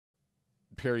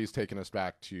Perry's taken us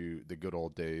back to the good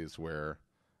old days where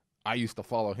I used to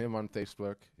follow him on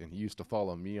Facebook and he used to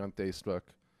follow me on Facebook,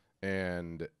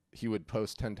 and he would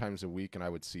post 10 times a week and I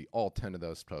would see all 10 of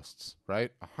those posts,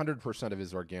 right? 100% of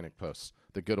his organic posts.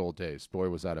 The good old days. Boy,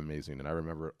 was that amazing. And I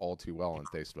remember it all too well on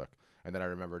Facebook. And then I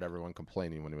remembered everyone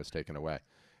complaining when it was taken away.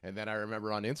 And then I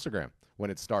remember on Instagram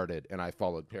when it started and I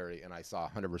followed Perry and I saw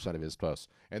 100% of his posts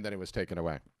and then it was taken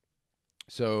away.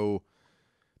 So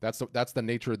that's the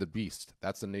nature of the beast.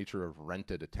 That's the nature of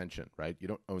rented attention, right? You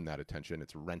don't own that attention.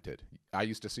 It's rented. I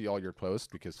used to see all your posts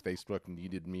because Facebook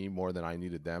needed me more than I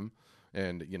needed them.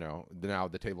 And, you know, now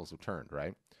the tables have turned,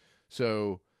 right?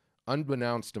 So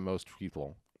unbeknownst to most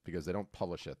people, because they don't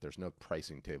publish it, there's no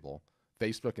pricing table.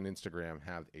 Facebook and Instagram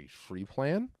have a free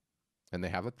plan and they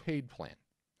have a paid plan,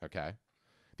 okay?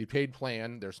 The paid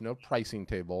plan, there's no pricing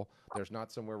table. There's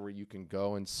not somewhere where you can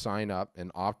go and sign up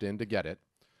and opt in to get it.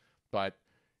 But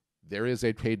there is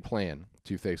a paid plan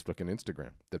to Facebook and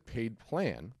Instagram. The paid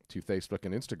plan to Facebook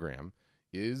and Instagram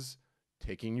is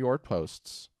taking your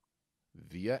posts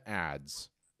via ads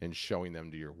and showing them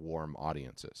to your warm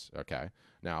audiences, okay?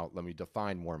 Now, let me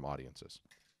define warm audiences.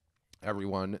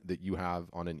 Everyone that you have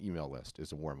on an email list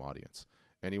is a warm audience.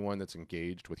 Anyone that's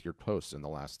engaged with your posts in the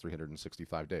last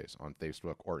 365 days on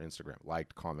Facebook or Instagram,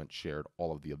 liked, comment, shared,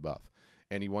 all of the above.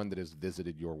 Anyone that has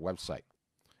visited your website.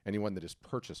 Anyone that has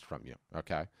purchased from you,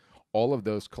 okay? All of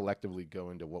those collectively go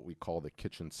into what we call the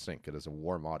kitchen sink. It is a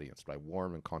warm audience. By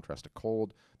warm, in contrast to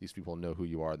cold, these people know who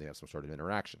you are. They have some sort of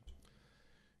interaction.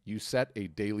 You set a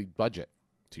daily budget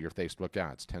to your Facebook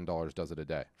ads. $10 does it a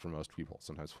day for most people,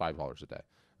 sometimes $5 a day.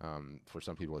 For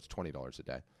some people, it's $20 a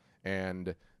day.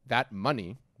 And that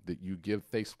money that you give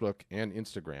Facebook and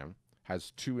Instagram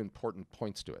has two important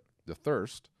points to it. The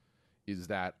first is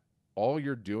that all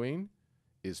you're doing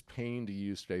is paying to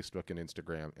use Facebook and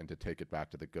Instagram and to take it back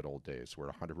to the good old days where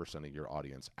 100% of your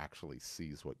audience actually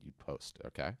sees what you post,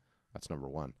 okay? That's number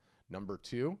one. Number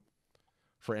two,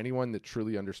 for anyone that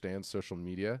truly understands social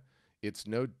media, it's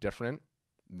no different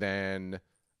than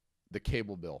the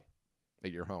cable bill at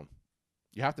your home.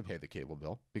 You have to pay the cable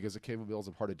bill because the cable bill is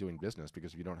a part of doing business,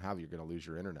 because if you don't have it, you're going to lose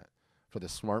your internet. For the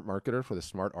smart marketer, for the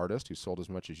smart artist who sold as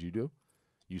much as you do,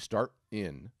 you start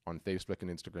in on Facebook and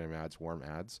Instagram ads, warm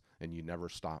ads, and you never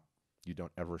stop. You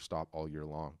don't ever stop all year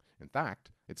long. In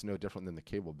fact, it's no different than the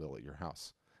cable bill at your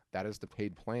house. That is the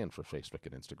paid plan for Facebook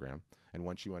and Instagram. And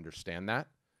once you understand that,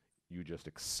 you just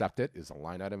accept it as a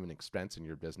line item and expense in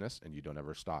your business, and you don't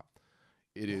ever stop.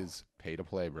 It is pay to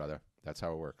play, brother. That's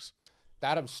how it works.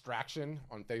 That abstraction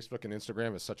on Facebook and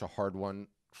Instagram is such a hard one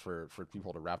for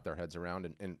people to wrap their heads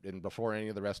around. And before any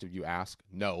of the rest of you ask,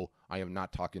 no, I am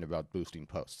not talking about boosting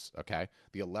posts, okay?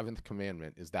 The 11th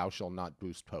commandment is thou shalt not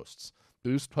boost posts.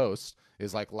 Boost posts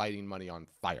is like lighting money on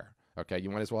fire, okay? You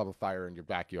might as well have a fire in your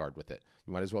backyard with it.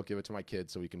 You might as well give it to my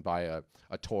kids so we can buy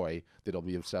a toy that he'll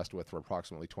be obsessed with for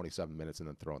approximately 27 minutes and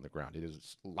then throw on the ground. It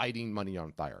is lighting money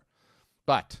on fire.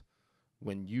 But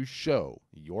when you show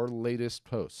your latest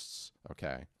posts,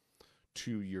 okay,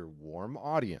 to your warm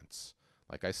audience,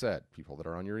 like I said, people that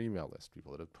are on your email list,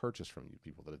 people that have purchased from you,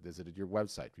 people that have visited your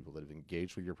website, people that have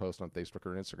engaged with your post on Facebook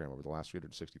or Instagram over the last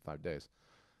 365 days,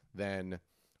 then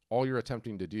all you're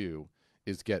attempting to do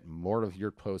is get more of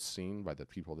your posts seen by the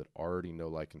people that already know,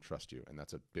 like, and trust you. And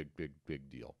that's a big, big, big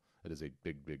deal. It is a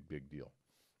big, big, big deal.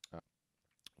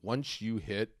 Once you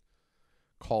hit,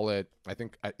 call it, I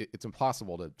think it's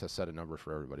impossible to set a number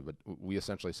for everybody, but we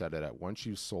essentially set it at once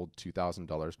you've sold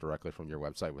 $2,000 directly from your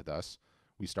website with us,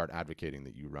 we start advocating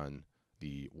that you run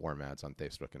the warm ads on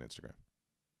Facebook and Instagram.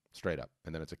 Straight up.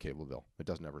 And then it's a cable bill. It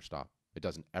doesn't ever stop. It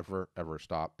doesn't ever, ever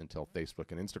stop until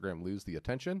Facebook and Instagram lose the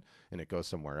attention and it goes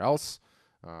somewhere else.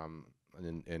 And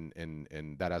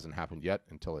that hasn't happened yet.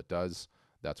 Until it does,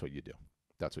 that's what you do.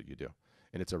 That's what you do.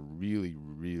 And it's a really,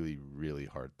 really, really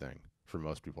hard thing for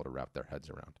most people to wrap their heads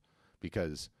around,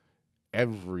 because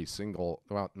every single,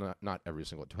 well, not every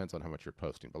single, it depends on how much you're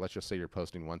posting, but let's just say you're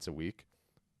posting once a week.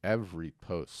 Every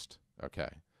post, okay,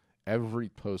 every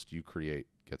post you create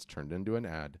gets turned into an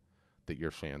ad that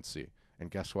your fans see.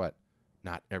 And guess what?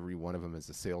 Not every one of them is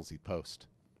a salesy post.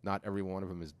 Not every one of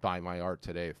them is buy my art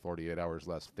today, 48 hours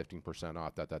less, 15%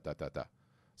 off,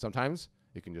 Sometimes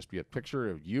it can just be a picture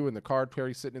of you in the card,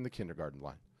 Perry sitting in the kindergarten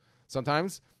line.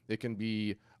 Sometimes it can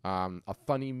be a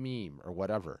funny meme or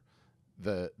whatever.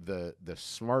 The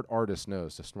smart artist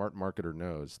knows, the smart marketer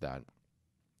knows that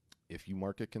if you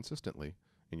market consistently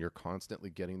and you're constantly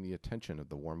getting the attention of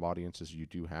the warm audiences you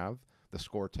do have, the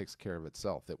score takes care of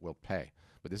itself. It will pay.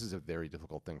 But this is a very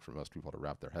difficult thing for most people to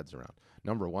wrap their heads around.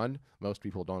 Number one, most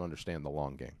people don't understand the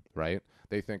long game, right?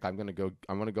 They think I'm gonna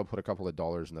go put a couple of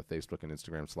dollars in the Facebook and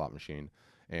Instagram slot machine,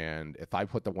 and if I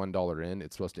put the $1 in,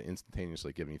 it's supposed to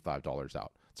instantaneously give me $5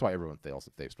 out. That's why everyone fails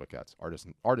at Facebook ads.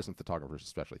 Artists and photographers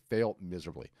especially fail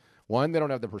miserably. One, they don't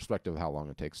have the perspective of how long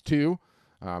it takes. Two,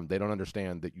 they don't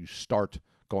understand that you start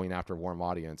going after warm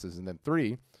audiences. And then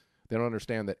three, they don't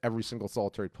understand that every single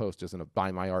solitary post isn't a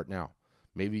buy my art now.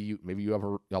 Maybe you have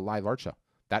a live art show.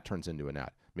 That turns into an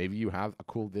ad. Maybe you have a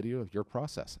cool video of your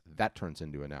process. That turns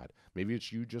into an ad. Maybe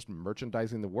it's you just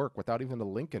merchandising the work without even a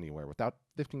link anywhere, without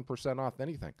 15% off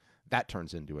anything. That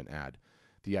turns into an ad.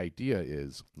 The idea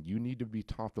is you need to be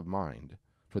top of mind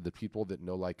for the people that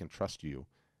know, like, and trust you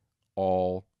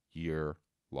all year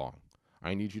long.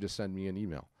 I need you to send me an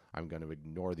email. I'm going to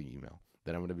ignore the email.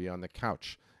 Then I'm going to be on the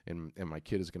couch, and my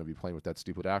kid is going to be playing with that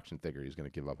stupid action figure he's going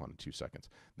to give up on in 2 seconds.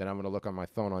 Then I'm going to look on my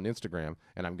phone on Instagram,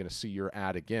 and I'm going to see your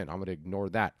ad again. I'm going to ignore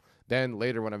that. Then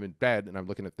later when I'm in bed and I'm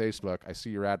looking at Facebook, I see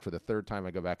your ad for the third time.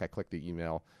 I go back, I click the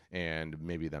email, and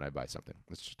maybe then I buy something.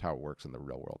 That's just how it works in the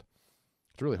real world.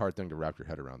 It's a really hard thing to wrap your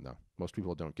head around, though. Most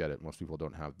people don't get it. Most people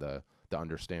don't have the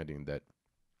understanding that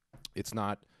it's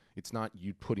not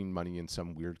you putting money in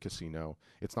some weird casino.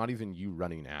 It's not even you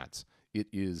running ads. It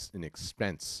is an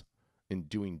expense in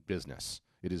doing business.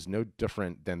 It is no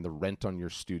different than the rent on your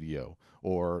studio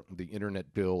or the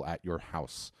internet bill at your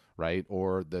house, right?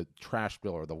 Or the trash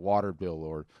bill or the water bill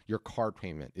or your car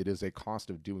payment. It is a cost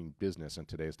of doing business in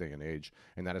today's day and age,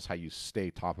 and that is how you stay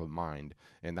top of mind,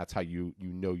 and that's how you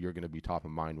know you're going to be top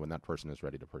of mind when that person is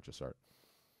ready to purchase art.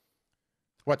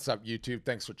 What's up, YouTube?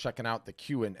 Thanks for checking out the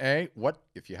Q&A. What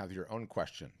if you have your own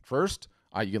question? First,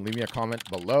 you can leave me a comment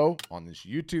below on this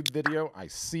YouTube video. I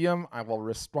see them. I will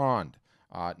respond.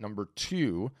 Number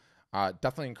two,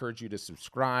 definitely encourage you to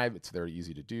subscribe. It's very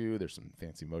easy to do. There's some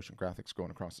fancy motion graphics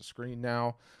going across the screen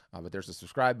now. But there's a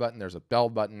subscribe button. There's a bell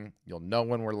button. You'll know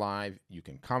when we're live. You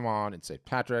can come on and say,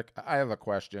 Patrick, I have a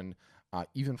question,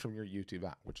 even from your YouTube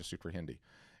app, which is super handy.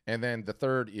 And then the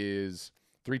third is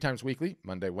 3 times weekly,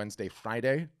 Monday, Wednesday,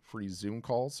 Friday, free Zoom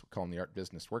calls. We call them the Art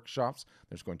Business Workshops.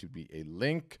 There's going to be a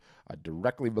link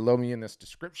directly below me in this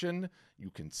description. You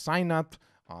can sign up.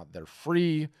 They're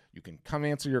free. You can come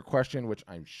answer your question, which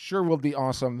I'm sure will be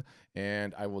awesome.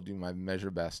 And I will do my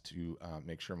measure best to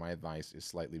make sure my advice is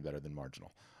slightly better than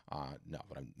marginal. No,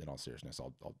 but in all seriousness,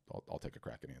 I'll take a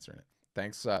crack at answering it.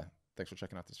 Thanks for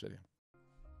checking out this video.